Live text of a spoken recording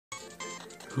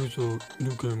Here's a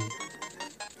new game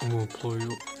I'm gonna play.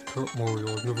 Cat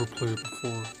Mario. I've never played it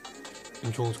before.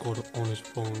 And John's got it on his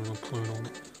phone and I'm playing on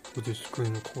it with his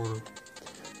screen recorder.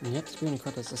 Yep, screen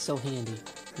recorders are so handy.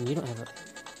 And you don't have a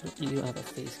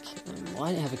face cam. Well, I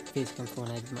didn't have a face cam for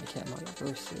when I did my Cat Mario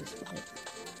Versus, but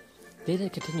they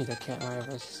didn't continue their Cat Mario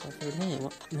Versus, so I figured, hey,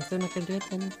 well, if they're not gonna do it,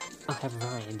 then I'll have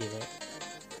Ryan do it.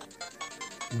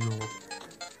 No.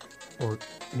 Alright,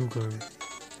 new game.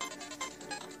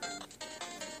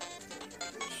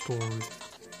 Story.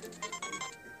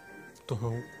 What the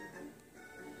hell?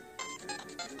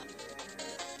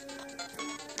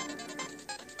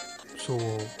 So,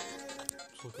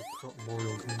 it's like a Cat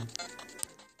Mario game.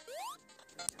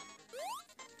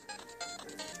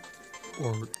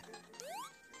 Alright.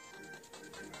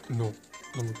 No,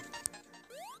 let me...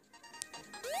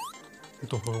 What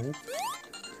the hell?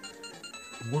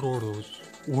 What are those?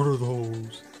 What are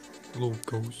those? Little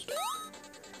ghosts?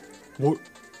 What?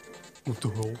 What the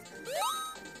hell?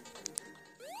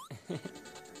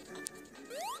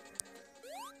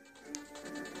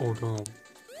 Oh damn.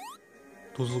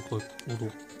 Those look like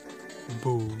little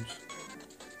boos.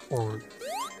 Alright.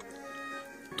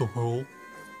 What the hell?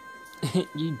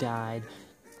 You died.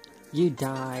 You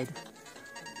died.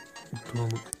 Damn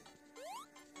it.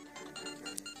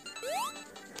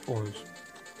 Alright.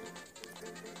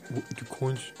 What, do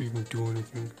coins even do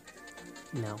anything?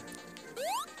 No.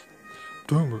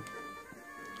 Damn it.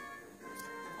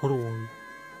 How do I...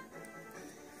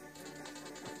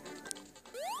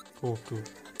 I'll have to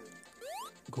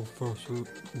go faster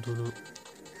than it.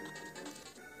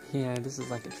 Yeah, this is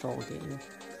like a troll game.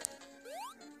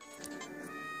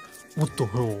 What the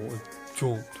hell? I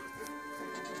jumped.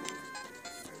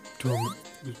 Damn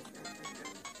it.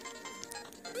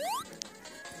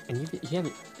 And you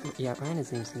haven't, yeah, Ryan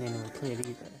hasn't even seen anyone play it either.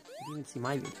 You didn't even see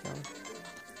my video.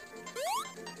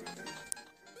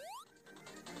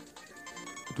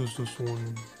 Does this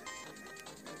one...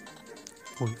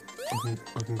 Wait,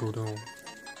 I can go down.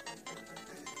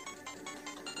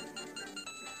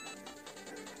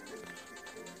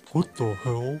 What the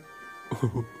hell?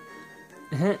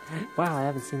 Wow, I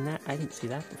haven't seen that. I didn't see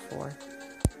that before.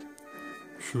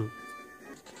 Shit.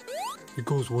 It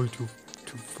goes way too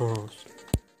fast.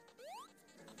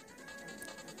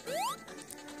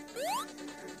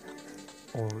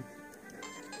 Alright.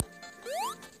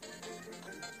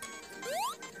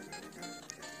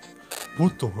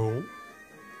 What the hell?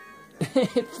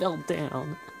 It fell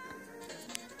down.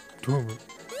 Damn it.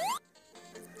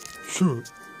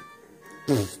 Shit.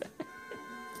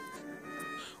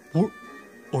 What?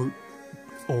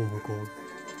 Oh my god.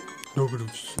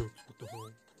 -6. What the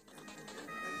hell?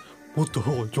 What the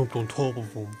hell? I jumped on top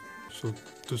of him. So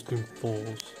this thing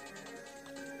falls.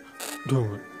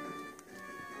 Damn it.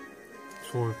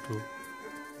 So I have to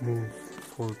move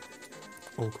before...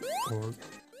 Okay, alright.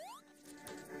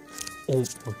 Oh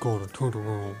my god, I turned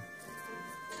around.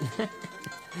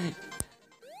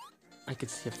 I could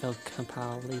see a failed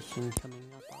compilation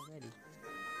coming up already.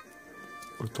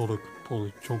 I thought I could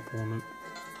probably jump on it.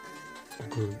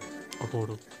 Okay, I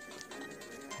gotta...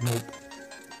 Nope.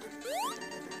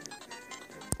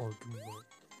 Alright, give me that.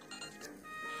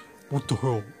 What the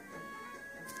hell?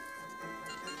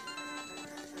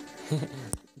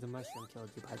 The mushroom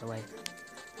killed you, by the way.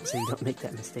 So you don't make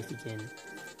that mistake again.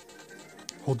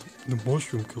 Oh, the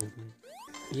mushroom killed me.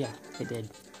 Yeah, it did.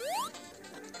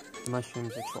 The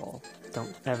mushroom's a troll.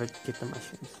 Don't ever get the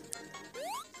mushrooms.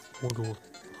 I wonder what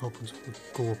happens if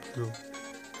I go up here.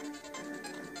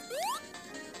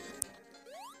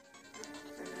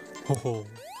 Oh.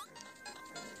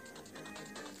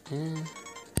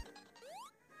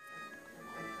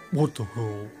 What the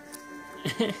hell?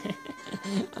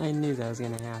 I knew that was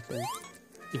gonna happen.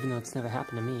 Even though it's never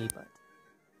happened to me, but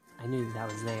I knew that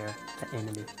was there, that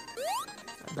enemy.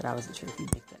 But I wasn't sure if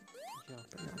you'd make that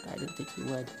jump or not. I didn't think you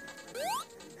would.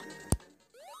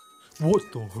 What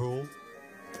the hell?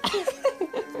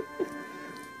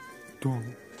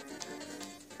 Damn.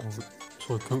 Alright,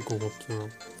 so I can't go up there.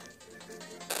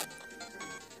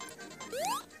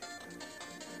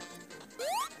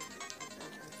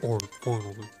 Alright,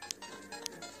 finally.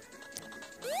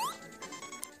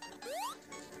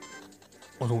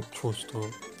 I don't trust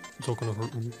that. It's not gonna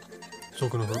hurt me. It's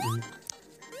not gonna hurt me.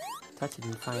 Touch it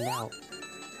and find out.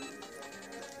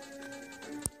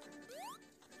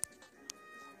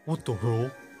 What the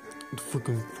hell? The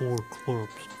freaking floor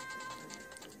collapsed.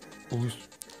 At least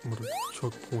I'm at a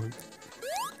checkpoint.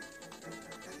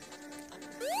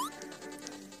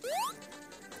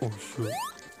 Oh shit.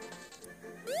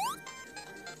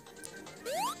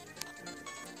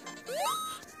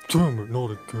 Damn it,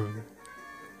 not again.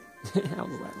 How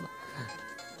level.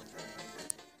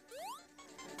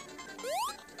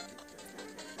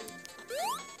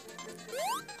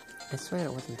 I swear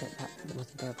it wasn't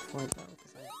there before though,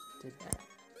 because I did that.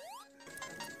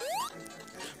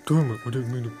 Damn it, I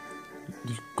didn't mean to.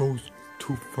 This goes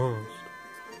too fast.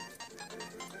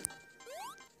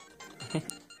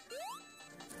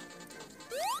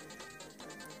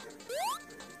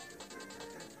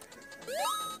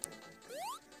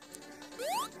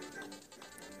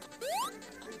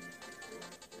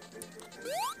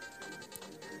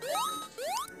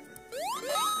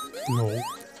 No.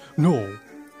 No!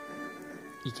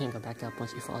 You can't go back up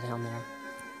once you fall down there.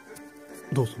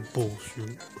 That's some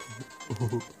bullshit.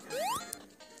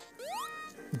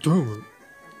 Damn it.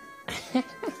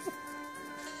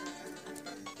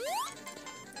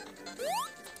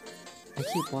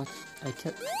 I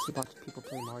kept watching people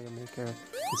play Mario Maker, and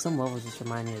some levels just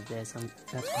remind me of this.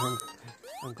 That's why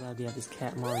I'm glad we have this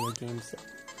Cat Mario game. So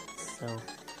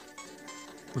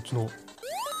It's not.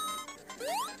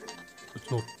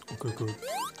 Okay, good.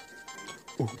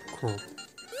 Oh, crap.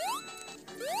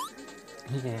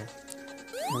 yeah,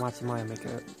 and watching Mario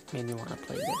Maker made me want to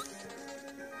play this.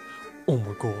 Oh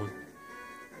my god.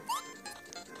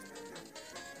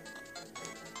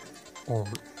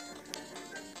 Alright.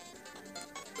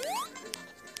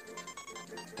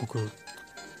 Okay.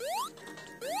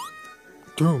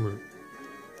 Damn it.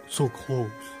 So close.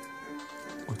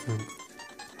 I think.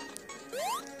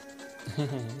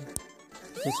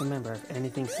 Just remember, if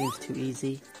anything seems too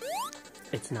easy,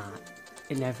 it's not.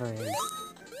 It never is.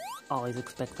 Always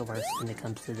expect the worst when it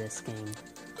comes to this game.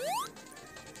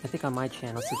 I think on my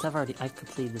channel, since I've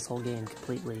completed this whole game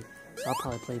completely, so I'll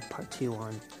probably play part 2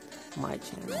 on my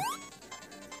channel.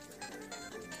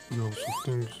 Yeah, so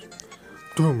things.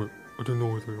 Damn it. I didn't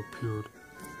know they appeared.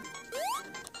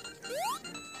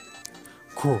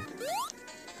 Crap.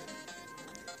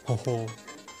 Haha.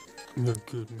 You're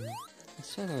kidding me. I'm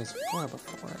sure there was 4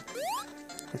 before.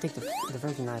 I think the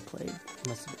version I played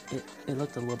it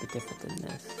looked a little bit different than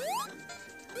this.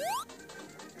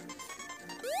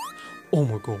 Oh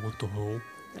my god, what the hell?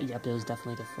 Yep, it was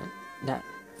definitely different.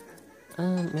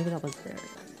 Maybe that was there.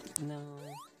 No,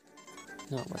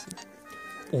 it wasn't.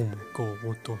 Oh my god,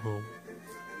 what the hell?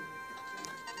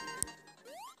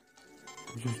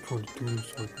 I'm just trying to do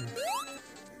this, I think.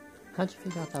 How'd you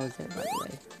figure out that was there, by the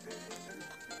way?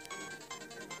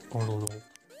 I don't know.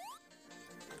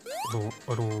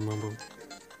 I don't remember.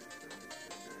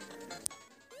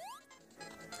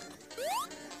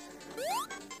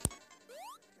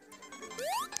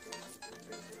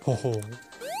 Haha.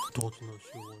 Dodging that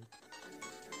shit like.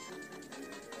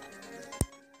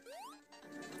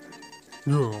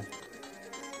 Yeah.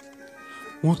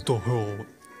 What the hell?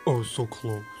 I was so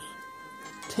close.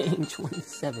 Dang,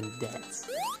 27 deaths.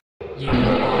 You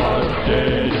are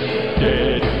dead,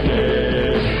 dead,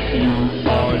 dead. You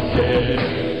are dead,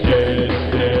 dead,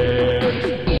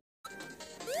 dead.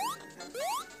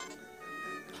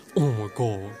 Oh my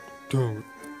god. Damn it.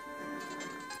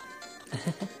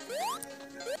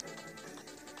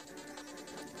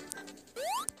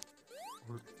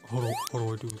 How do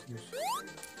I do this?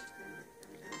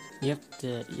 You have to,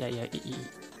 you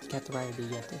got the right idea,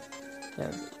 you have to,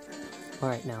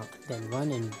 alright now, then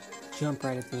run and jump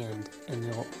right at the end, and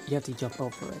you have to jump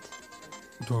over it.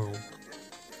 Damn.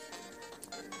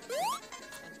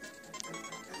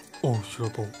 Oh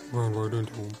shit, I ran right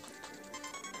into him.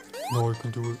 Now I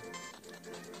can do it.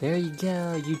 There you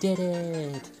go, you did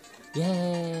it!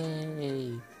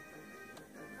 Yay!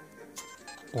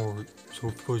 Alright, so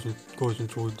if you guys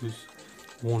enjoyed this,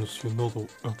 want to see another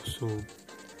episode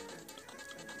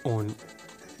on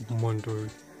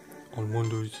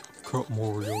Monday's Cat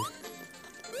Mario,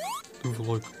 leave a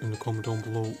like in the comment down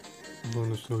below,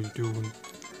 let us know you do, and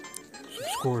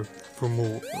subscribe for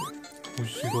more. We'll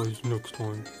see you guys next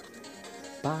time.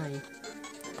 Bye!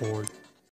 Bye.